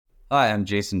Hi, I'm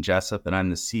Jason Jessup, and I'm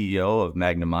the CEO of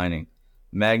Magna Mining.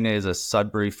 Magna is a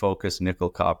Sudbury-focused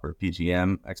nickel-copper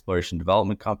PGM exploration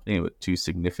development company with two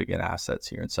significant assets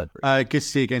here in Sudbury. Good to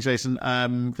see you again, Jason. I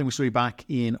think we saw you back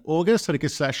in August. Had a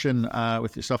good session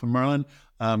with yourself and Merlin.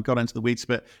 Got into the weeds a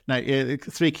bit. Now,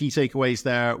 three key takeaways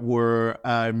there were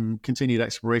continued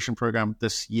exploration program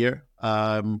this year.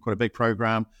 Quite a big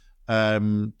program.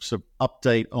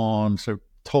 Update on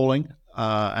tolling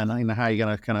and how you're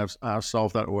going to kind of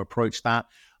solve that or approach that.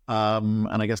 And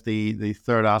I guess the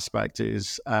third aspect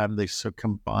is the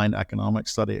combined economic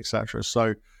study, etc.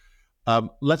 So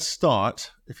let's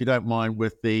start, if you don't mind,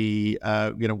 with the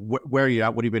where are you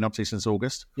at? What have you been up to since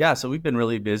August? Yeah, so we've been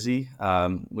really busy.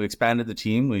 We expanded the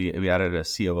team. We added a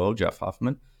COO, Jeff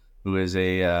Huffman, who is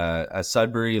a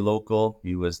Sudbury local.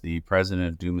 He was the president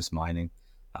of Dumas Mining.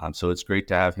 So it's great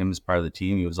to have him as part of the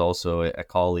team. He was also a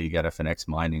colleague at FNX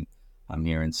Mining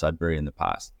here in Sudbury in the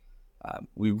past.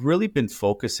 We've really been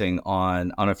focusing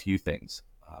on a few things.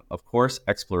 Of course,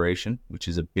 exploration, which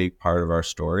is a big part of our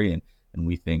story, and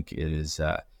we think it is,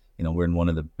 we're in one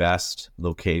of the best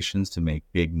locations to make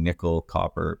big nickel,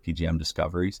 copper, PGM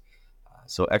discoveries.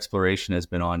 So exploration has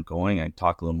been ongoing. I can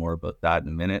talk a little more about that in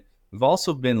a minute. We've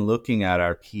also been looking at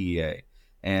our PEA,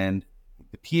 and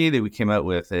the PEA that we came out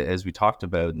with, as we talked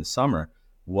about in the summer,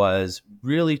 was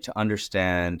really to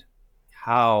understand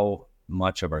how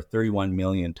much of our 31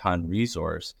 million ton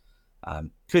resource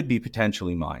could be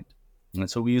potentially mined. And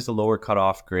so we used a lower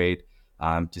cutoff grade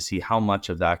to see how much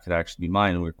of that could actually be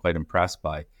mined. And we were quite impressed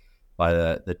by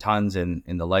the tons in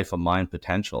the life of mine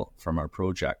potential from our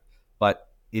project. But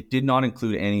it did not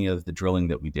include any of the drilling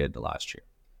that we did last year.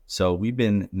 So we've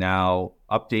been now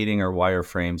updating our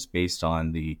wireframes based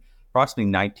on the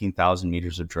approximately 19,000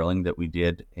 meters of drilling that we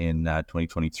did in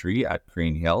 2023 at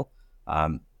Crane Hill.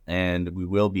 And we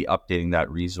will be updating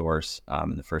that resource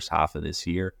in the first half of this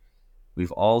year.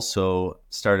 We've also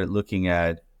started looking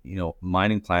at,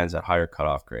 mining plans at higher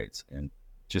cutoff grades. And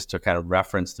just to kind of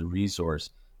reference the resource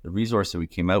that we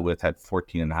came out with had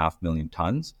 14.5 million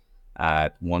tons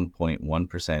at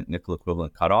 1.1% nickel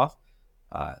equivalent cutoff.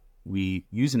 We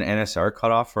use an NSR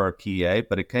cutoff for our PEA,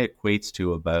 but it kind of equates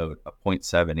to about a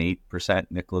 0.78%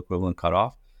 nickel equivalent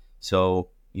cutoff.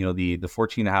 So, the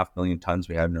 14.5 million tons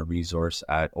we have in our resource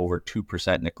at over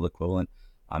 2% nickel equivalent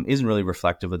isn't really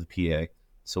reflective of the PEA.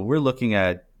 So we're looking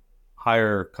at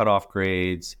higher cutoff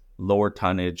grades, lower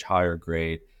tonnage, higher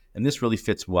grade. And this really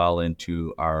fits well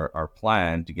into our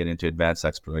plan to get into advanced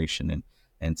exploration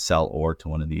and sell ore to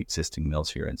one of the existing mills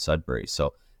here in Sudbury.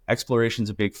 So exploration is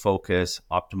a big focus,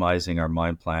 optimizing our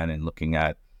mine plan and looking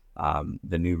at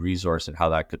the new resource and how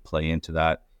that could play into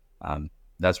that.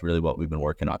 That's really what we've been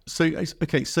working on. So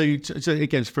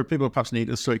again, for people who perhaps need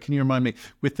a story, can you remind me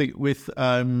with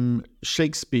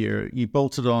Shakespeare, you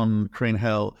bolted on Crane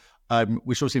Hill,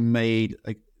 which obviously made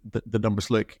the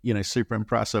numbers look super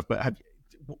impressive. But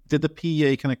did the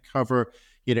PEA kind of cover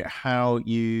how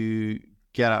you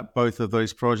get at both of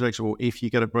those projects, or if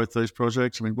you get at both those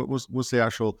projects? I mean, what was the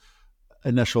actual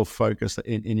initial focus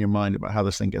in your mind about how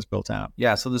this thing gets built out?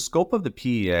 Yeah, so the scope of the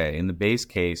PEA in the base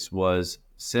case was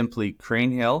simply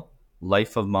Crane Hill,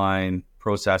 life of mine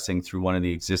processing through one of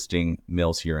the existing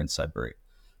mills here in Sudbury.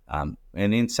 And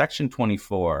in section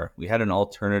 24, we had an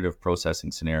alternative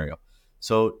processing scenario.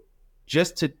 So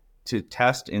just to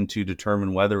test and to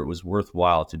determine whether it was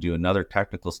worthwhile to do another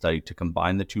technical study to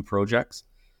combine the two projects,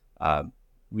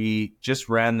 we just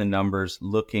ran the numbers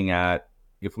looking at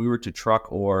if we were to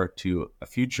truck ore to a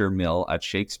future mill at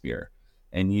Shakespeare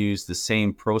and use the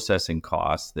same processing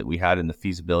costs that we had in the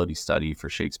feasibility study for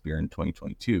Shakespeare in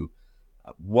 2022,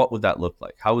 what would that look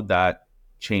like? How would that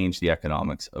change the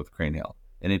economics of Crane Hill?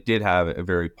 And it did have a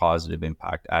very positive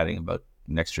impact, adding about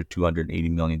an extra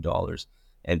 $280 million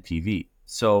NPV.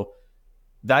 So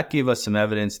that gave us some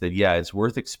evidence that, it's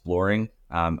worth exploring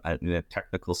in a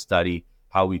technical study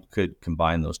how we could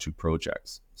combine those two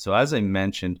projects. So as I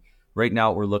mentioned, right now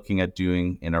what we're looking at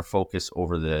doing in our focus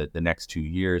over the next 2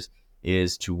 years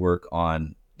is to work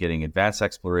on getting advanced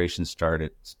exploration started,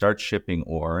 start shipping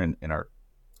ore, and our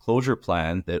closure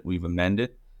plan that we've amended,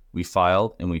 we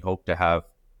filed, and we hope to have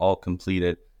all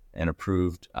completed and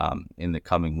approved in the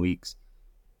coming weeks,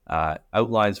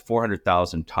 outlines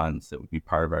 400,000 tons that would be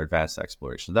part of our advanced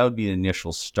exploration. So that would be the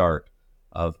initial start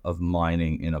of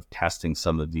mining and of testing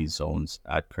some of these zones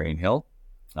at Crane Hill.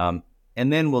 And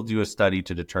then we'll do a study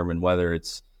to determine whether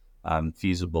it's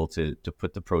feasible to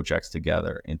put the projects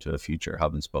together into a future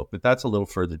hub and spoke. But that's a little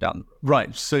further down the road.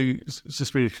 Right. So it's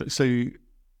just really,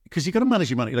 because you got to manage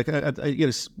your money. Like,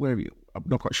 wherever I'm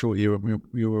not quite sure what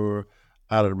you were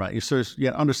out of the right.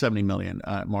 You're under 70 million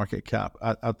market cap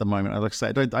at the moment. Like I say,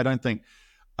 I don't think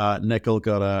Nickel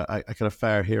got a kind of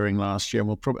fair hearing last year, and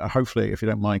we'll probably, hopefully, if you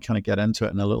don't mind, kind of get into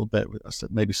it in a little bit,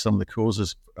 maybe some of the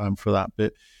causes for that.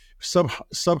 But sub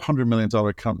 $100 million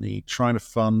company trying to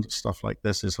fund stuff like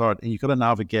this is hard, and you've got to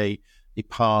navigate a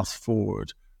path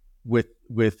forward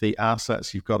with the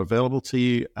assets you've got available to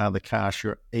you and the cash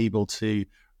you're able to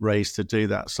raise to do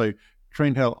that. So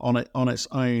Crane Hill on its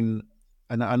own,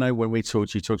 and I know when we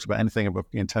talked, you talked about anything above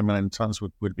 10 million tons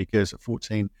would be good at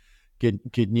 14.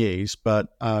 Good news, but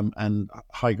and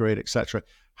high grade, etc.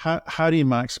 How do you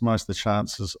maximize the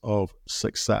chances of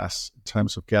success in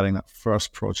terms of getting that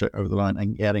first project over the line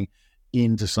and getting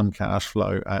into some cash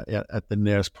flow at the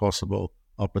nearest possible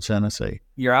opportunity?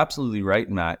 You're absolutely right,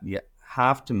 Matt. You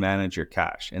have to manage your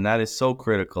cash, and that is so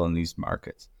critical in these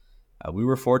markets. We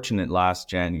were fortunate last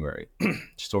January,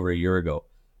 just over a year ago,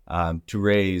 to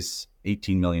raise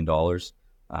 $18 million,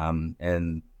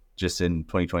 and just in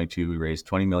 2022, we raised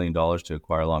 $20 million to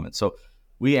acquire Lawman. So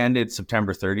we ended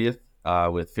September 30th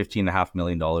with $15.5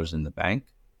 million in the bank.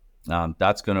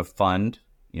 That's going to fund,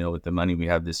 with the money we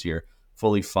have this year,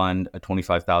 fully fund a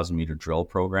 25,000 meter drill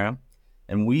program.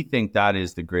 And we think that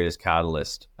is the greatest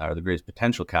catalyst, or the greatest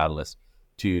potential catalyst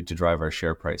to drive our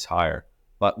share price higher.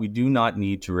 But we do not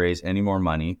need to raise any more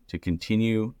money to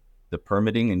continue the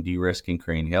permitting and de-risking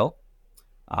Crane Hill.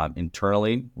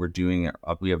 Internally,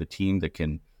 we have a team that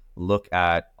can look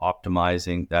at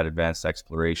optimizing that advanced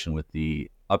exploration with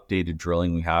the updated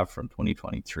drilling we have from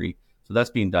 2023. So that's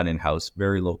being done in-house,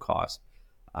 very low cost.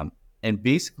 And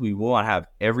basically, we want to have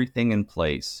everything in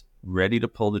place, ready to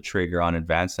pull the trigger on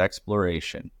advanced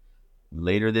exploration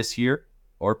later this year,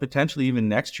 or potentially even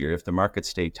next year if the markets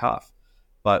stay tough.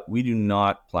 But we do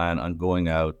not plan on going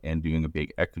out and doing a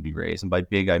big equity raise. And by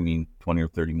big, I mean $20 or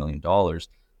 $30 million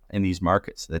in these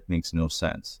markets. That makes no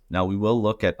sense. Now, we will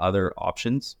look at other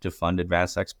options to fund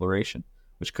advanced exploration,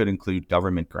 which could include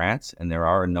government grants. And there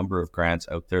are a number of grants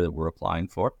out there that we're applying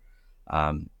for,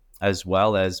 as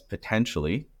well as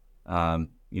potentially,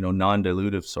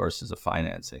 non-dilutive sources of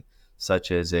financing, such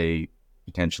as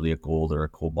potentially a gold or a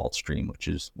cobalt stream, which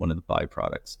is one of the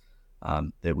byproducts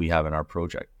that we have in our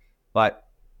project. But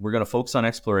we're going to focus on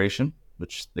exploration,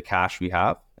 which the cash we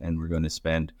have, and we're going to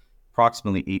spend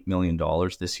approximately $8 million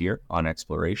this year on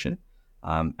exploration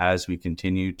as we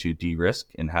continue to de-risk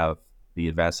and have the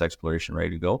advanced exploration ready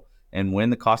to go. And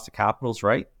when the cost of capital is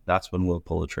right, that's when we'll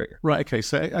pull the trigger. Right. Okay.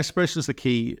 So exploration is the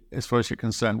key as far as you're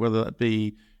concerned, whether that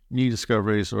be new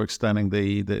discoveries or extending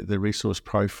the resource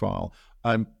profile.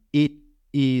 It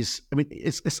is,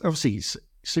 it's obviously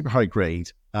super high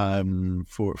grade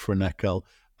for nickel.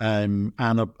 And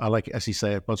I like, as you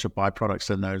say, a bunch of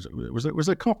byproducts in there. Was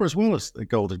it copper as well as the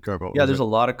gold and cobalt? Yeah, there's a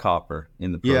lot of copper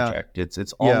in the project. Yeah.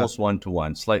 It's almost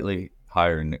 1-to-1, slightly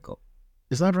higher in nickel.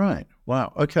 Is that right?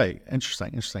 Wow. Okay.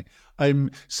 Interesting.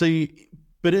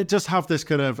 But it does have this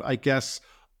kind of, I guess,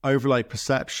 overlay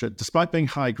perception, despite being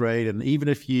high grade, and even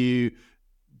if you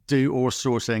do ore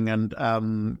sorting and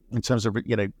in terms of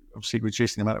obviously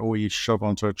reducing the amount of ore you shove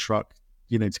onto a truck,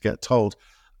 to get told.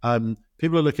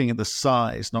 People are looking at the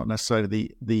size, not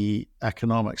necessarily the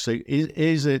economics. So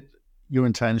is it your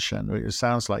intention, or it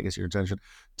sounds like it's your intention,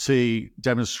 to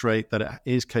demonstrate that it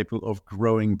is capable of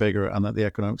growing bigger and that the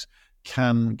economics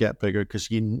can get bigger, because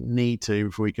you need to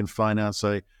before you can finance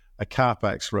a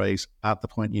CapEx raise at the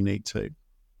point you need to?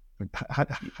 How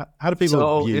do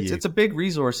people view you? It's a big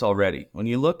resource already. When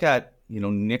you look at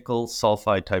nickel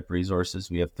sulfide type resources,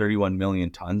 we have 31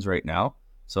 million tons right now.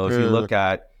 So if you look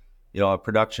at a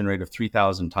production rate of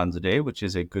 3,000 tons a day, which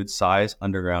is a good size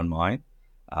underground mine,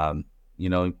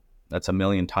 that's 1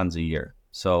 million tons a year.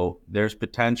 So there's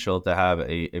potential to have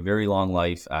a very long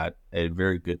life at a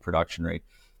very good production rate,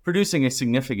 producing a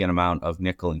significant amount of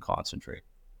nickel and concentrate,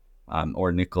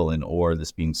 or nickel and ore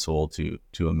that's being sold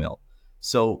to a mill.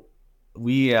 So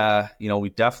we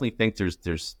definitely think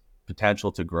there's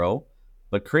potential to grow.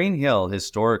 But Crane Hill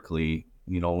historically,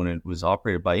 when it was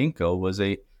operated by Inco, was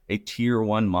a tier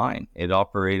 1 mine. It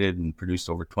operated and produced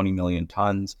over 20 million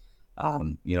tons. A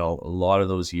lot of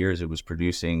those years it was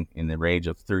producing in the range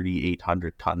of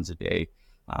 3,800 tons a day.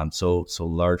 So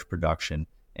large production.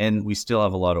 And we still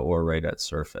have a lot of ore right at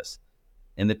surface.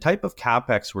 And the type of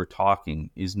CapEx we're talking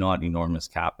is not enormous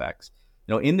CapEx.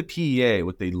 In the PEA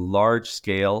with the large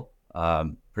scale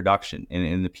production, and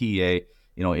in the PEA,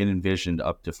 it envisioned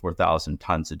up to 4,000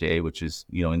 tons a day, which is,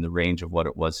 in the range of what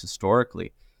it was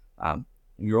historically.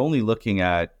 You're only looking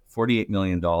at $48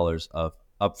 million of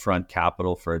upfront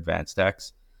capital for advanced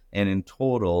X, and in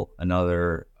total,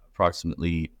 another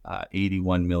approximately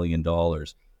 $81 million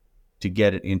to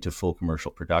get it into full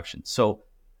commercial production. So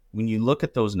when you look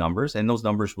at those numbers, and those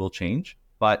numbers will change,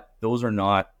 but those are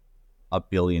not $1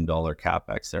 billion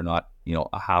capex. They're not,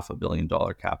 a $500 million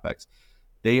capex.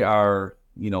 They are,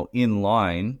 in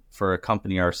line for a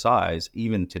company our size,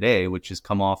 even today, which has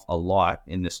come off a lot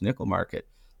in this nickel market,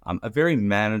 a very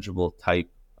manageable type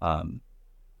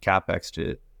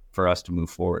capex for us to move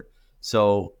forward.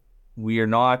 So we are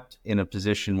not in a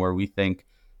position where we think,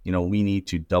 we need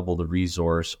to double the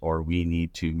resource or we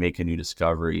need to make a new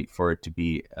discovery for it to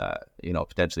be,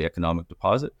 potentially economic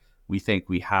deposit. We think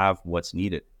we have what's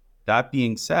needed. That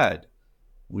being said,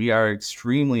 we are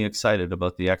extremely excited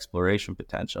about the exploration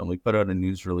potential. And we put out a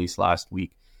news release last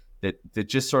week that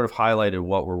just sort of highlighted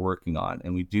what we're working on.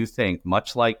 And we do think,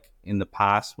 much like in the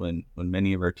past when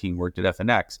many of our team worked at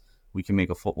FNX, we can make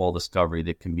a footwall discovery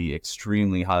that can be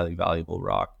extremely highly valuable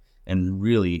rock and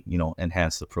really,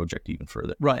 enhance the project even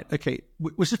further. Right. Okay.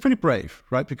 Which is pretty brave,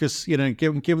 right? Because,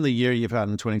 given the year you've had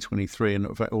in 2023 and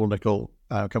all nickel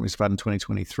companies have had in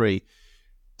 2023,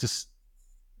 just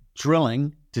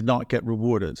drilling did not get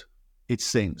rewarded, it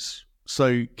seems.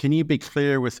 So can you be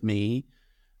clear with me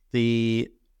the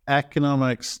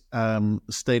economics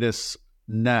status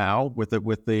now with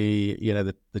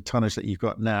the tonnage that you've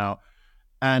got now?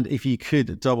 And if you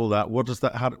could double that, what does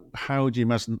that, how do you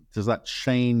imagine, does that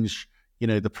change,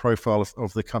 the profile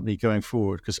of the company going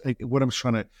forward? Because what I'm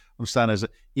trying to understand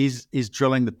is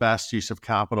drilling the best use of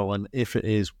capital? And if it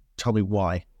is, tell me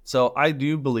why. So I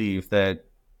do believe that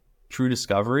true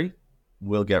discovery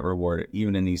will get rewarded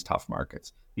even in these tough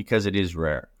markets because it is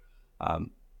rare.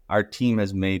 Our team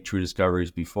has made true discoveries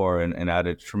before and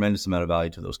added a tremendous amount of value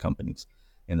to those companies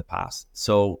in the past.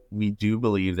 So we do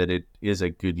believe that it is a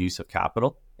good use of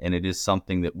capital, and it is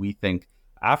something that we think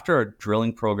after our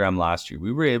drilling program last year,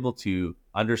 we were able to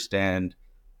understand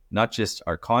not just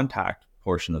our contact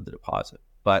portion of the deposit,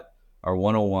 but our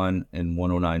 101 and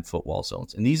 109 footwall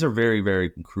zones. And these are very, very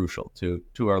crucial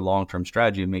to our long-term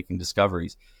strategy of making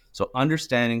discoveries. So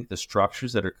understanding the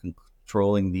structures that are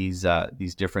controlling these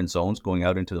different zones going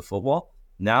out into the footwall,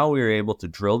 now we are able to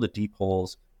drill the deep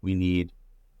holes we need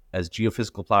as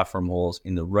geophysical platform holes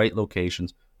in the right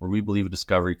locations where we believe a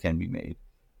discovery can be made.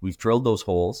 We've drilled those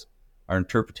holes. Our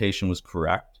interpretation was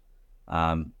correct.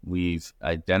 We've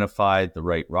identified the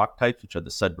right rock types, which are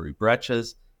the Sudbury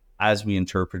breccias, as we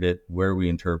interpret it, where we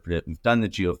interpret it. We've done the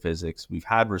geophysics. We've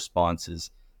had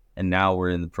responses. And now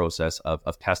we're in the process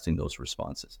of testing those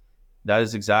responses. That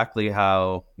is exactly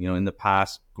how, in the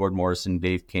past, Gord Morrison,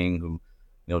 Dave King,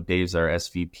 who, Dave's our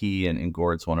SVP and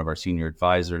Gord's one of our senior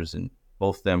advisors, and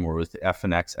both of them were with the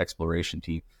FNX exploration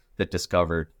team that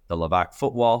discovered the Levack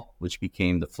footwall, which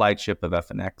became the flagship of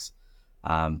FNX,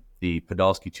 the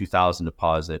Podolsky 2000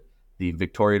 deposit, the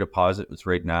Victoria deposit, which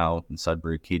right now in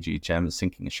Sudbury, KGHM is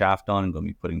sinking a shaft on and going to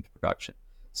be putting into production.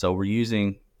 So we're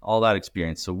using all that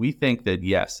experience. So we think that,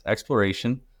 yes,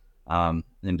 exploration and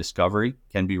discovery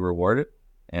can be rewarded.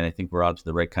 And I think we're onto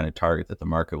the right kind of target that the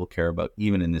market will care about,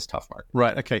 even in this tough market.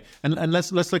 Right. Okay. And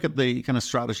let's look at the kind of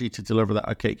strategy to deliver that.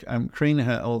 Okay. Crean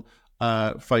Hill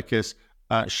focus,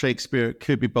 Shakespeare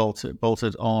could be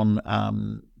bolted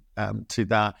on to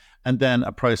that, and then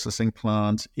a processing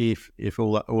plant if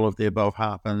all of the above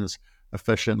happens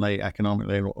efficiently,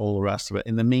 economically, and all the rest of it.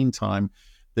 In the meantime,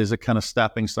 there's a kind of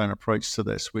stepping stone approach to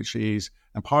this, which is,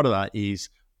 and part of that is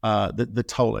the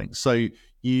tolling. So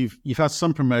you've had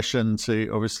some permission to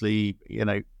obviously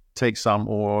take some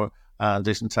or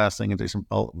do some testing and do some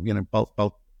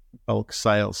bulk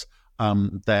sales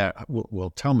there. Well,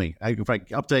 tell me, in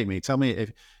fact, update me. Tell me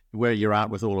where you're at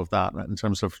with all of that in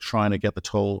terms of trying to get the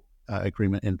toll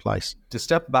agreement in place. To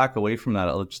step back away from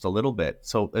that just a little bit.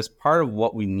 So as part of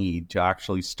what we need to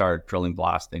actually start drilling,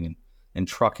 blasting, and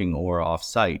trucking ore off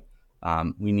site,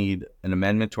 we need an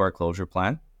amendment to our closure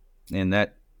plan, and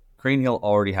that Crean Hill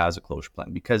already has a closure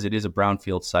plan because it is a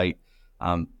brownfield site.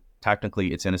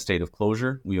 Technically, it's in a state of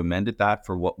closure. We amended that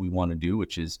for what we want to do,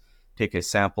 which is take a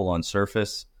sample on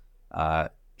surface,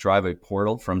 drive a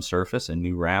portal from surface, a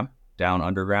new ramp down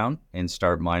underground, and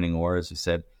start mining ore, as I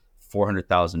said,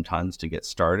 400,000 tons to get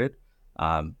started.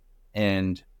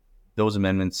 And those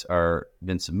amendments are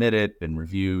been submitted, been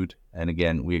reviewed, and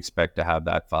again, we expect to have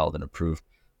that filed and approved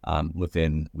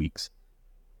within weeks.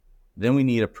 Then we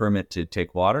need a permit to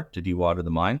take water, to dewater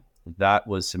the mine. That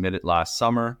was submitted last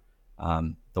summer.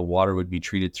 The water would be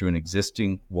treated through an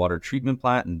existing water treatment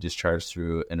plant and discharged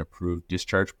through an approved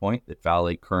discharge point that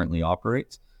Vale currently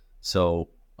operates. So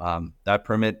that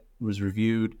permit was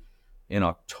reviewed. In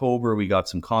October, we got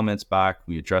some comments back.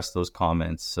 We addressed those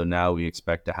comments. So now we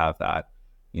expect to have that,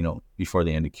 before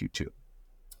the end of Q2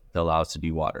 that allows us to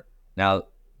dewater. Now,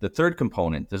 the third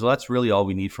component, that's really all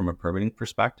we need from a permitting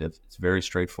perspective. It's very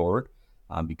straightforward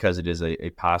because it is a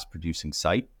past producing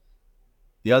site.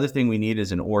 The other thing we need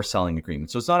is an ore selling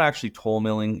agreement. So it's not actually toll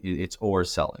milling, it's ore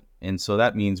selling. And so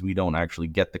that means we don't actually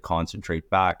get the concentrate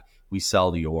back. We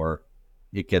sell the ore,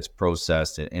 it gets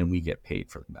processed, and we get paid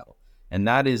for the metal. And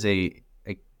that is a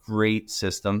great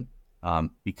system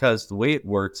because the way it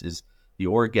works is the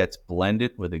ore gets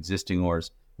blended with existing ores.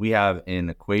 We have an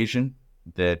equation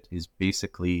that is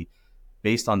basically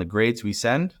based on the grades we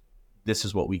send. This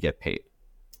is what we get paid.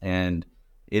 And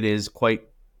it is quite,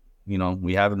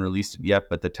 we haven't released it yet,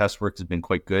 but the test work has been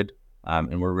quite good.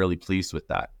 And we're really pleased with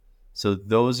that. So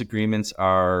those agreements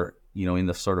are, in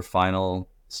the sort of final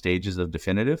stages of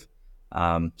definitive.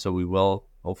 So we will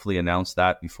hopefully announce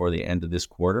that before the end of this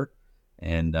quarter.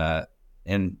 And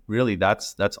really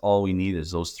that's all we need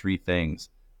is those three things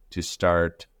to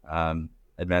start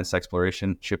advanced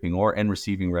exploration, shipping ore, and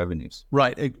receiving revenues.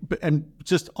 Right. And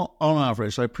just on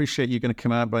average, I appreciate you're going to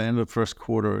come out by the end of the first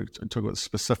quarter and talk about the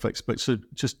specifics, but so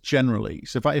just generally,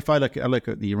 so if I look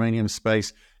at the uranium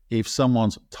space, if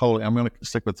someone's tolling, I'm going to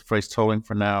stick with the phrase tolling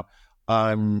for now,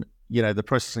 the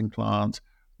processing plant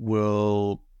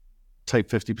will take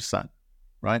 50%,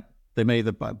 right? They may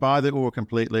either buy the ore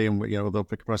completely and they'll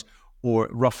pick a price, or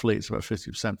roughly it's about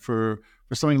 50%. For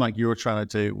something like you're trying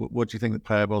to do, what do you think the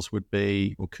payables would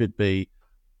be or could be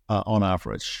on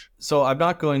average? So I'm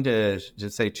not going to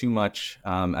just say too much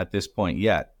at this point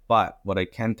yet, but what I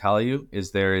can tell you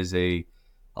is there is a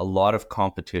lot of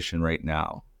competition right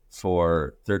now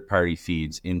for third-party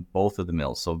feeds in both of the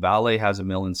mills. So Vale has a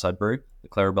mill in Sudbury, the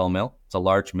Clarabelle mill. It's a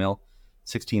large mill,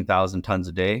 16,000 tons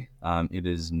a day. It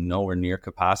is nowhere near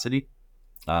capacity.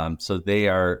 So they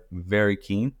are very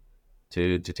keen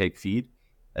to take feed.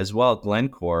 As well,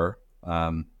 Glencore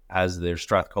has their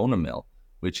Strathcona mill,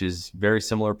 which is very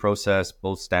similar process,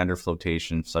 both standard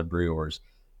flotation, Sudbury ores,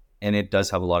 and it does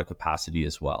have a lot of capacity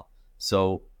as well.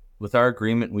 So with our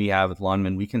agreement we have with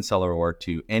Lonmin, we can sell our ore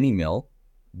to any mill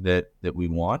that we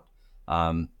want.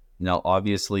 Now,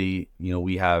 obviously,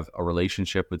 we have a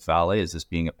relationship with Vale as this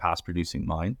being a past producing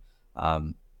mine,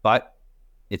 but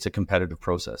it's a competitive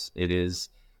process. It is.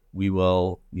 We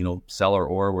will, sell our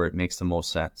ore where it makes the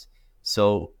most sense.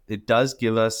 So it does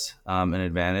give us an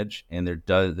advantage, and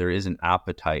there is an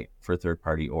appetite for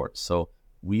third-party ores. So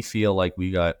we feel like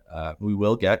we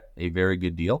will get a very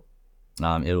good deal.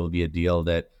 It will be a deal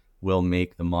that will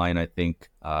make the mine, I think,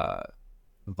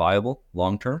 viable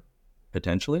long-term,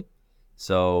 potentially.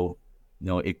 So,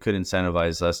 it could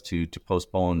incentivize us to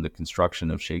postpone the construction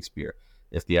of Shakespeare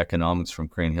if the economics from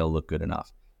Crane Hill look good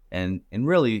enough. And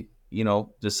really,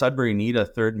 does Sudbury need a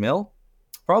third mill?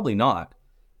 Probably not.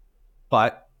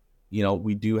 But,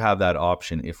 we do have that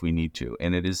option if we need to.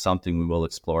 And it is something we will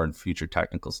explore in future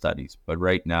technical studies. But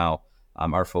right now,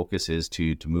 our focus is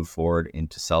to move forward and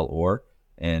to sell ore.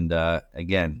 And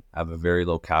again, have a very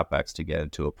low capex to get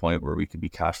it to a point where we could be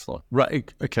cash flowing.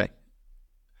 Right. Okay.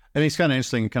 And it's kind of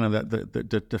interesting, kind of the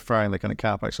deferring the kind of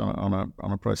capex on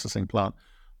a processing plant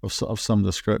of some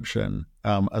description,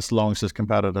 as long as there's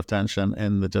competitive tension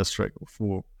in the district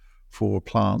for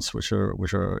plants which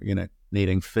are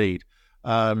needing feed.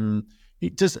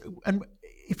 It does, and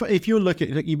if you're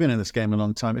looking, you've been in this game a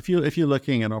long time. If you're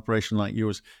looking at an operation like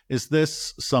yours, is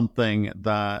this something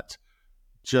that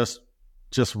just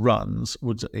runs?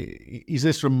 Is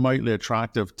this remotely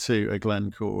attractive to a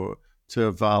Glencore, to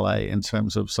a Vale, in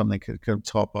terms of something that could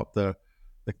top up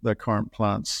their current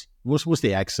plants? What's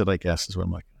the exit, I guess, is what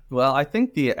I'm like. Well, I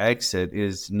think the exit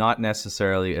is not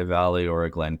necessarily a Vale or a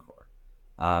Glencore.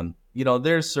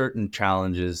 There's certain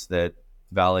challenges that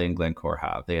Vale and Glencore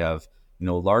have. They have,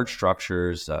 large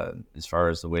structures as far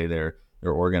as the way they're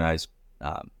organized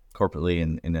corporately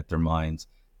and at their mines.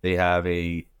 They have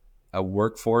a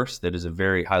workforce that is a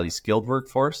very highly skilled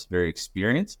workforce, very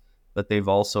experienced, but they've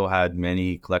also had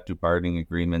many collective bargaining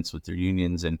agreements with their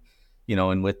unions, and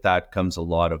with that comes a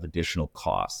lot of additional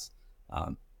costs.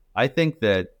 I think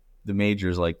that the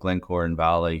majors like Glencore and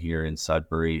Vale here in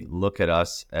Sudbury look at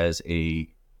us as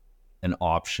an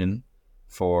option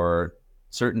for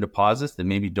certain deposits that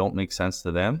maybe don't make sense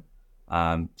to them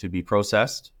to be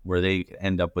processed, where they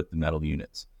end up with the metal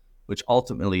units, which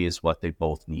ultimately is what they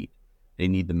both need. They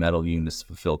need the metal units to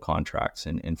fulfill contracts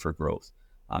and for growth.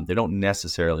 They don't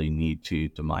necessarily need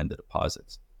to mine the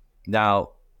deposits.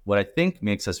 Now, what I think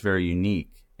makes us very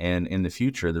unique, and in the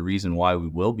future, the reason why we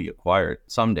will be acquired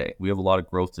someday, we have a lot of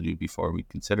growth to do before we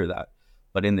consider that.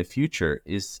 But in the future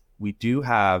is we do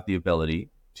have the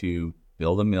ability to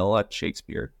build a mill at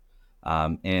Shakespeare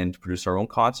and produce our own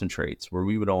concentrates, where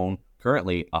we would own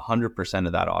currently 100%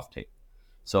 of that offtake.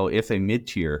 So if a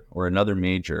mid-tier or another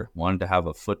major wanted to have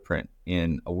a footprint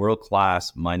in a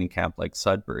world-class mining camp like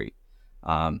Sudbury,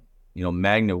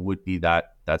 Magna would be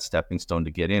that that stepping stone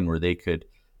to get in, where they could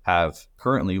have,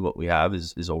 currently what we have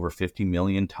is over 50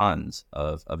 million tons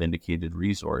of indicated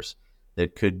resource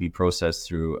that could be processed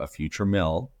through a future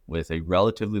mill with a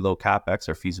relatively low capex.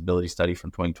 Our feasibility study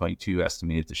from 2022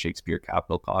 estimated the Shakespeare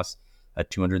capital costs at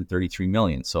 233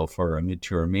 million. So for a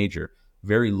mid-tier or major,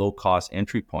 very low cost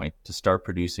entry point to start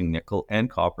producing nickel and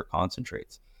copper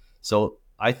concentrates. So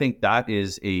I think that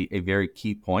is a very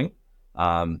key point,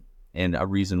 and a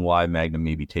reason why Magna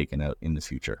may be taken out in the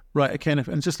future. Right, okay.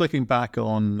 And just looking back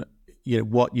on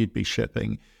what you'd be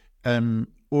shipping,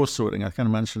 ore sorting, I kind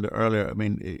of mentioned it earlier. I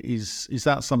mean, is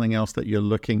that something else that you're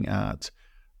looking at?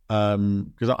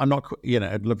 Because I'm not,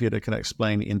 I'd love you to kind of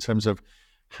explain in terms of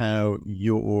how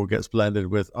your ore gets blended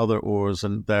with other ores,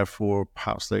 and therefore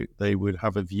perhaps they would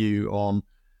have a view on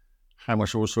how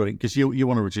much ore sorting, because you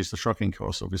want to reduce the trucking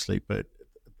costs, obviously, but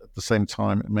at the same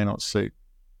time, it may not suit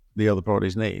the other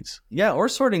party's needs. Yeah, ore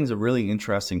sorting is a really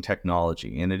interesting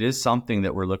technology, and it is something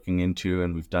that we're looking into,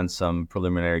 and we've done some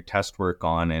preliminary test work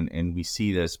on, and we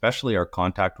see that especially our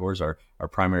contact ores, our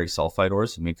primary sulfide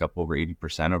ores, make up over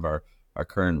 80% of our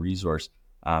current resource,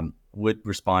 would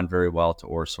respond very well to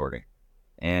ore sorting.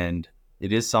 And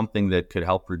it is something that could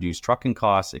help reduce trucking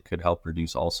costs. It could help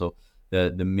reduce also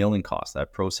the milling cost,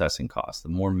 that processing cost. The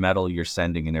more metal you're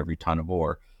sending in every ton of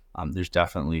ore, there's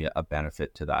definitely a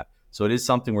benefit to that. So it is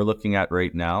something we're looking at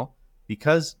right now,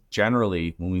 because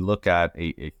generally when we look at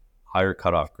a higher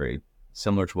cutoff grade,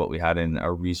 similar to what we had in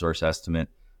our resource estimate,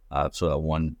 so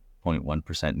that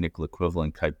 1.1% nickel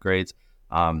equivalent type grades,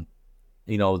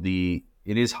 it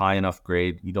is high enough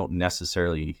grade. You don't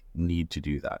necessarily need to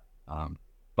do that.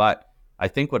 But I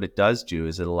think what it does do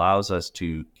is it allows us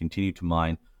to continue to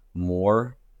mine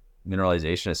more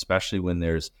mineralization, especially when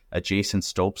there's adjacent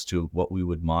stopes to what we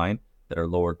would mine that are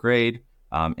lower grade,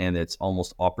 and it's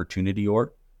almost opportunity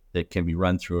ore that can be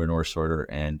run through an ore sorter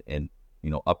and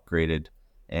upgraded,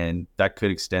 and that could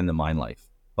extend the mine life.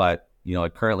 But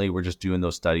currently we're just doing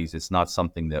those studies. It's not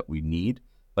something that we need,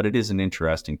 but it is an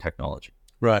interesting technology.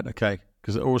 Right. Okay.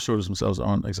 Because ore sorters themselves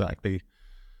aren't exactly,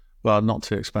 well, not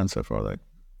too expensive, are they?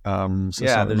 So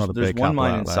yeah, there's one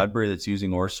mine in Sudbury that's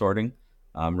using ore sorting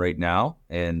right now,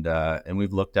 and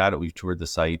we've looked at it. We've toured the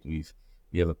site. We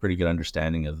have a pretty good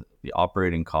understanding of the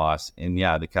operating costs, and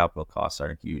yeah, the capital costs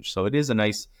aren't huge. So it is a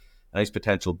nice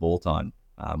potential bolt-on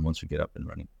once we get up and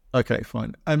running. Okay,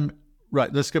 fine.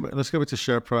 Right, let's go back to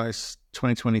share price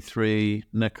 2023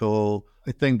 nickel.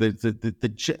 I think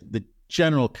the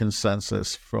general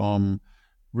consensus from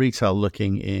retail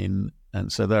looking in,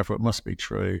 and so therefore it must be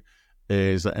true,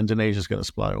 is that Indonesia is going to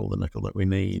supply all the nickel that we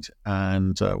need.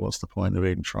 And what's the point of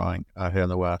even trying out here in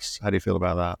the West? How do you feel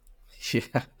about that?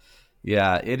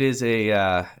 Yeah, it is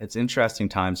it's interesting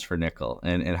times for nickel,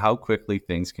 and how quickly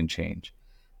things can change.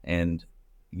 And,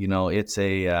 it's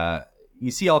you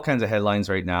see all kinds of headlines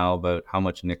right now about how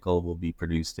much nickel will be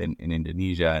produced in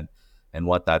Indonesia and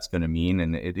what that's going to mean.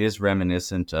 And it is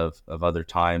reminiscent of other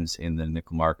times in the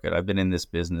nickel market. I've been in this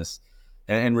business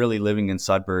and really living in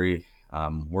Sudbury,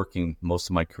 working most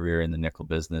of my career in the nickel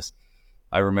business.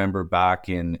 I remember back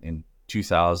in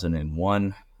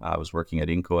 2001, I was working at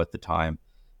Inco at the time,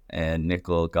 and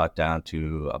nickel got down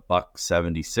to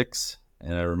 $1.76.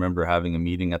 And I remember having a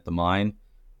meeting at the mine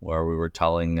where we were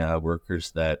telling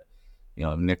workers that,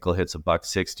 nickel hits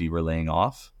 $1.60, we're laying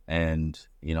off, and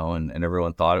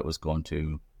everyone thought it was going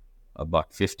to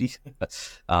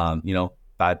 $1.50.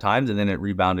 Bad times, and then it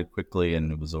rebounded quickly,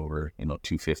 and it was over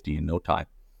 $2.50 in no time.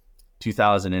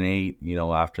 2008,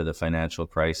 after the financial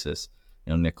crisis,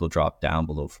 nickel dropped down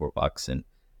below $4, and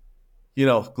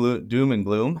doom and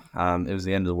gloom. It was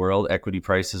the end of the world. Equity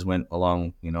prices went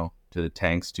along, to the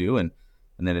tanks too, and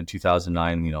then in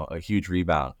 2009, a huge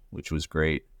rebound, which was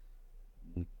great.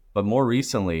 But more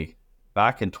recently,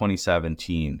 back in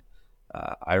 2017,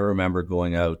 I remember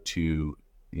going out to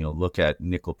look at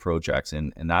nickel projects,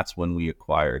 and that's when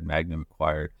Magna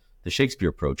acquired the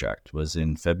Shakespeare project. Was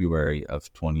in February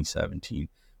of 2017,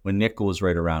 when nickel was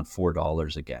right around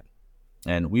 $4 again.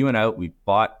 And we went out, we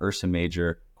bought Ursa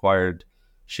Major, acquired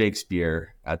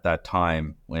Shakespeare at that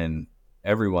time when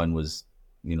everyone was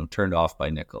turned off by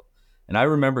nickel. And I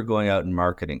remember going out and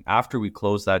marketing. After we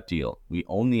closed that deal, we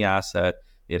owned the asset.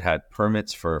 It had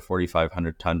permits for a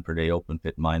 4,500 ton per day open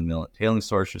pit mine mill and tailing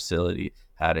storage facility,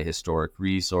 had a historic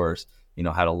resource,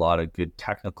 had a lot of good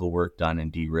technical work done in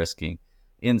de-risking.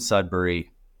 In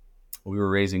Sudbury, we were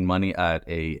raising money at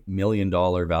 $1 million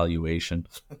valuation,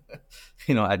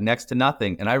 at next to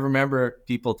nothing. And I remember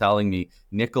people telling me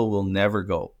nickel will never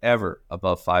go ever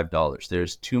above $5.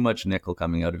 There's too much nickel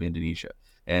coming out of Indonesia,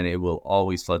 and it will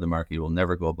always flood the market. It will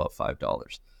never go above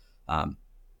 $5.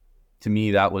 to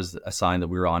me, that was a sign that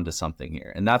we were onto something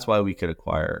here. And that's why we could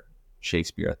acquire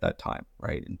Shakespeare at that time,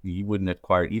 right? And you wouldn't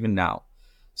acquire it even now.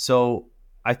 So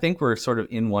I think we're sort of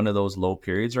in one of those low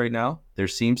periods right now. There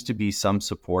seems to be some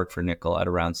support for nickel at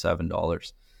around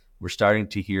 $7. We're starting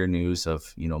to hear news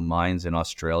of, mines in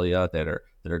Australia that are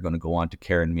going to go on to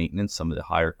care and maintenance, some of the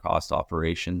higher cost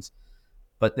operations.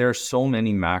 But there are so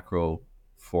many macro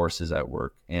forces at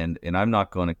work, and I'm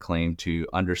not going to claim to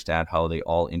understand how they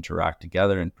all interact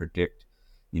together and predict,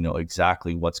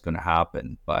 exactly what's going to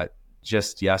happen. But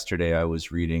just yesterday, I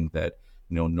was reading that,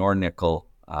 Nornickel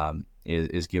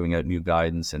is giving out new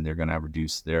guidance, and they're going to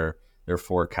reduce their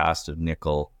forecast of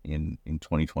nickel in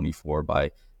 2024 by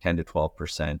 10 to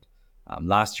 12%.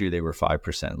 Last year, they were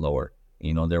 5% lower.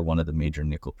 They're one of the major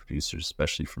nickel producers,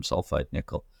 especially from sulfide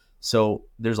nickel. So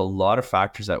there's a lot of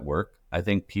factors at work. I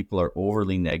think people are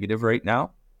overly negative right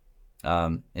now.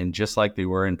 And just like they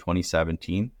were in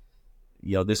 2017,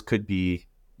 this could be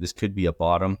a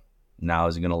bottom. Now,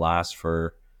 is it going to last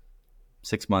for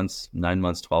 6 months, 9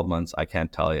 months, 12 months? I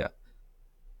can't tell you.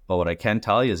 But what I can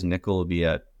tell you is nickel will be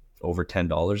at over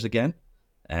 $10 again.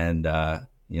 And,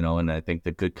 and I think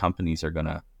the good companies are going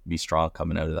to be strong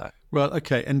coming out of that. Well,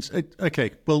 okay.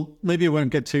 Well, maybe I won't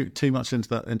get too much into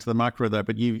the macro there,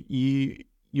 but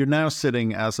you're now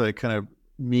sitting as a kind of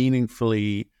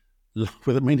meaningfully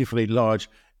large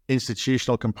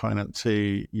institutional component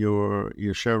to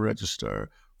your share register.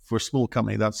 For a small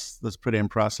company, that's pretty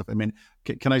impressive. I mean,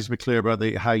 can I just be clear about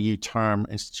how you term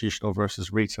institutional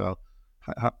versus retail?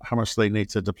 How much they need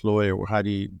to deploy, or how do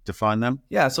you define them?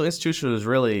 Yeah, so institutional is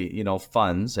really,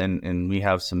 funds, and we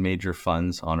have some major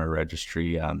funds on our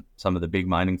registry. Some of the big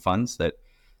mining funds that,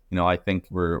 I think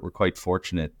we're quite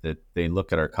fortunate that they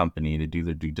look at our company to do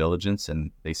their due diligence,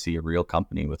 and they see a real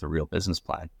company with a real business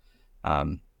plan.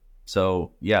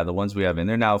 So yeah, the ones we have in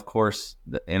there now, of course,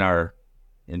 in our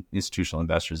institutional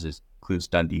investors includes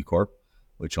Dundee Corp,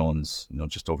 which owns,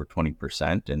 just over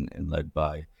 20% and led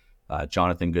by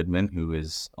Jonathan Goodman, who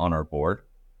is on our board.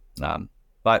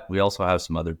 But we also have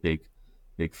some other big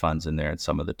funds in there, and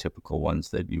some of the typical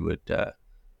ones that you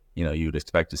would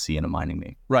expect to see in a mining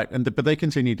name. Right, but they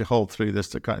continue to hold through this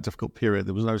kind of difficult period.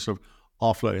 There was no sort of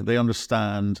offloading. They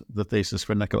understand the thesis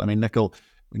for nickel. I mean, nickel,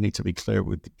 we need to be clear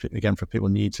again, for people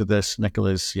new to this, nickel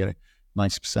is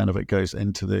 90% of it goes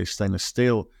into the stainless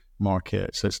steel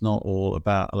market. So it's not all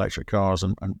about electric cars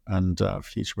and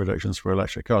future predictions for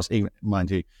electric cars. Even,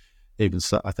 mind you,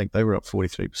 so, I think they were up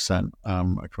 43%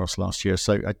 across last year.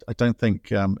 So I don't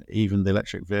think even the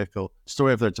electric vehicle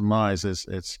story of their demise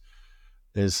is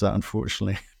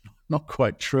unfortunately not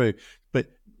quite true. But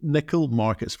nickel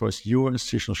markets, for us, your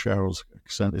institutional shareholders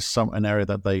is an area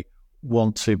that they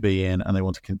want to be in and they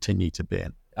want to continue to be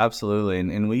in. Absolutely,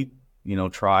 and we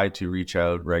try to reach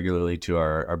out regularly to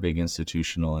our big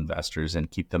institutional investors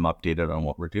and keep them updated on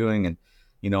what we're doing. And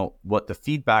what the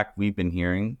feedback we've been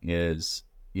hearing is,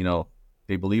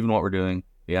 they believe in what we're doing,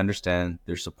 they understand,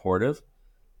 they're supportive,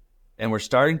 and we're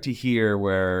starting to hear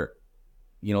where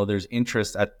there's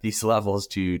interest at these levels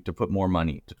to put more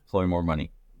money, to deploy more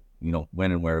money,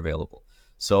 when and where available.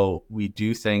 So we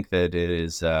do think that it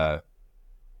is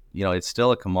it's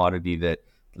still a commodity that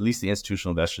at least the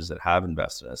institutional investors that have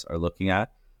invested in us are looking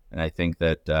at. And I think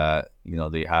that,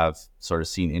 they have sort of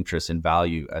seen interest in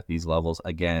value at these levels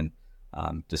again,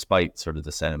 despite sort of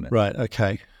the sentiment. Right.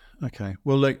 Okay.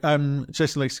 Well, look,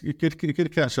 Jason, good to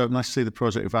catch up. Nice to see the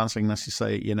project advancing. Nice to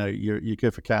say, you're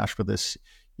good for cash for this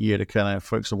year to kind of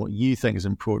focus on what you think is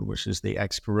important, which is the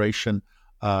exploration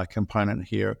component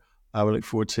here. I will look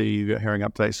forward to hearing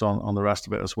updates on the rest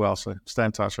of it as well. So stay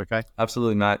in touch, okay?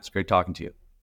 Absolutely, Matt. It's great talking to you.